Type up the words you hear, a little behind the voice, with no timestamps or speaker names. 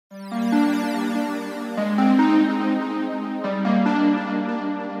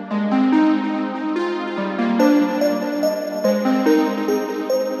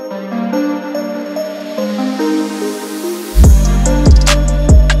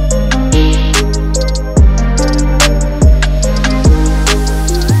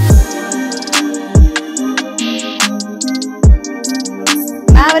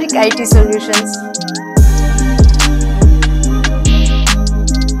Solutions.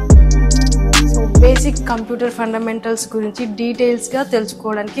 So basic computer fundamentals గురించి details గా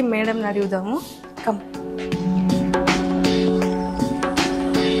తెలుసుకోవడానికి మేడం ని అడుగుదాము. కమ్.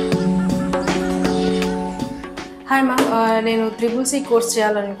 హాయ్ మ్యామ్, నేను CCC కోర్స్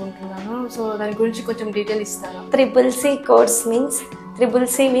చేయాలనుకుంటున్నాను. సో దాని గురించి కొంచెం డీటెయిల్ ఇస్తారా? CCC course means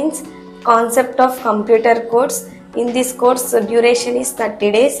CCC means concept of computer course. In this course duration is 30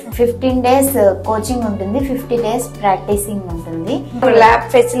 days. 15 days coaching ఉంటుంది, 50 days practicing ఉంటుంది. Lab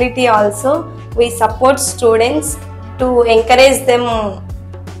facility also. We support students to encourage them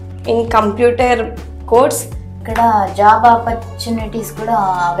in computer course. ఇక్కడ job opportunities కూడా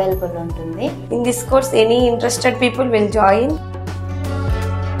available ఉంటుంది. In this course any interested people will join.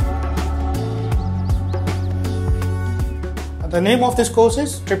 The name of this course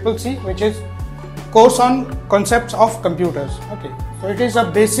is CCC, which is Course on Concepts of Computers. Okay, so it is a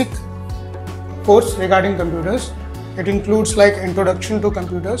basic course regarding computers. It includes like introduction to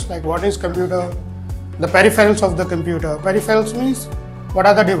computers, like what is computer, the peripherals of the computer. Peripherals means what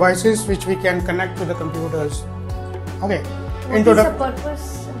are the devices which we can connect to the computers. Okay. What is the purpose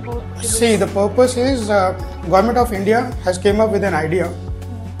about this? See, the purpose is Government of India has came up with an idea,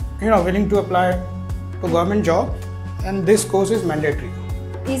 willing to apply to government job, and this course is mandatory.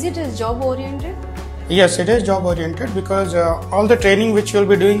 Is it a job oriented? Yes, it is job oriented because all the training which you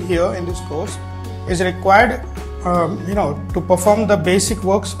will be doing here in this course is required, to perform the basic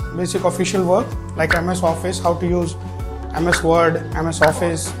works, basic official work like MS Office, how to use MS Word, MS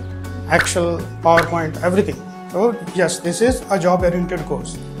Office, Excel, PowerPoint, everything. So yes, this is a job oriented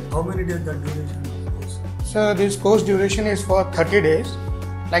course. How many days that duration of the course? So this course duration is for 30 days.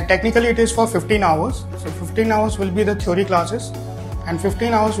 Like technically it is for 15 hours. So 15 hours will be the theory classes and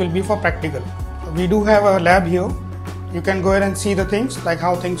 15 hours will be for practical. We do have a lab here. You can go ahead and see the things, like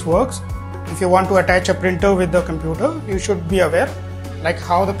how things works. If you want to attach a printer with the computer, you should be aware like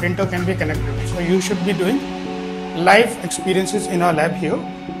how the printer can be connected. So you should be doing live experiences in our lab here.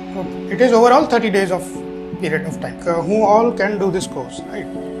 So it is overall 30 days of period of time. Who all can do this course, right?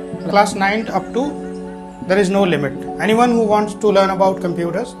 Class 9 up to, there is no limit. Anyone who wants to learn about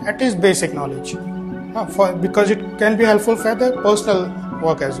computers, at least basic knowledge, because it can be helpful for their personal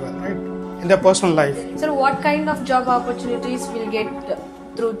work as well, right? In their personal life. So what kind of job opportunities will get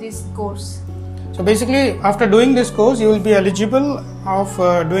through this course? So basically, after doing this course, you will be eligible of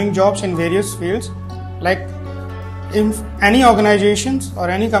doing jobs in various fields, like in any organizations or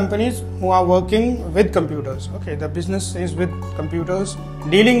any companies who are working with computers. Okay, the business is with computers,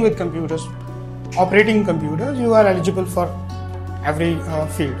 dealing with computers, operating computers. You are eligible for every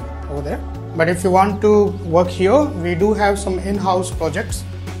field over there. But if you want to work here, we do have some in-house projects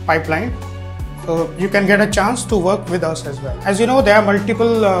pipeline. So you can get a chance to work with us as well. As you know, there are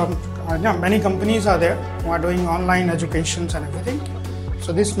multiple, many companies are there who are doing online educations and everything.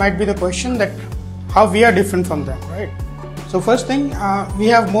 So this might be the question that how we are different from them, right? So first thing, we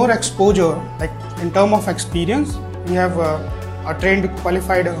have more exposure, like in terms of experience. We have trained,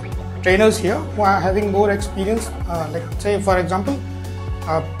 qualified trainers here who are having more experience. Like say for example,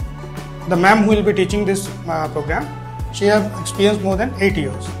 the ma'am who will be teaching this program, she has experience more than 8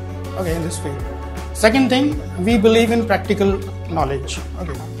 years. Okay, in this field. Second thing, we believe in practical knowledge.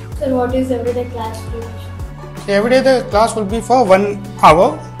 Okay. So what is everyday class duration? So every day the class will be for 1 hour.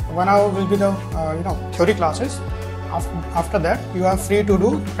 1 hour will be the theory classes. After that, you are free to do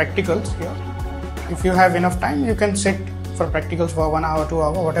practicals here. If you have enough time, you can sit for practicals for 1 hour, 2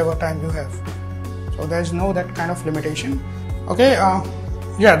 hour, whatever time you have. So there is no that kind of limitation. Okay.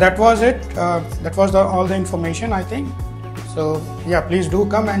 Yeah, that was it. That was all the information, I think. So yeah, please do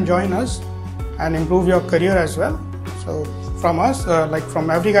come and join us and improve your career as well. So from us, like from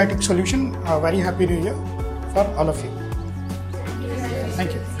Maverick IT Solutions, very happy New Year for all of you.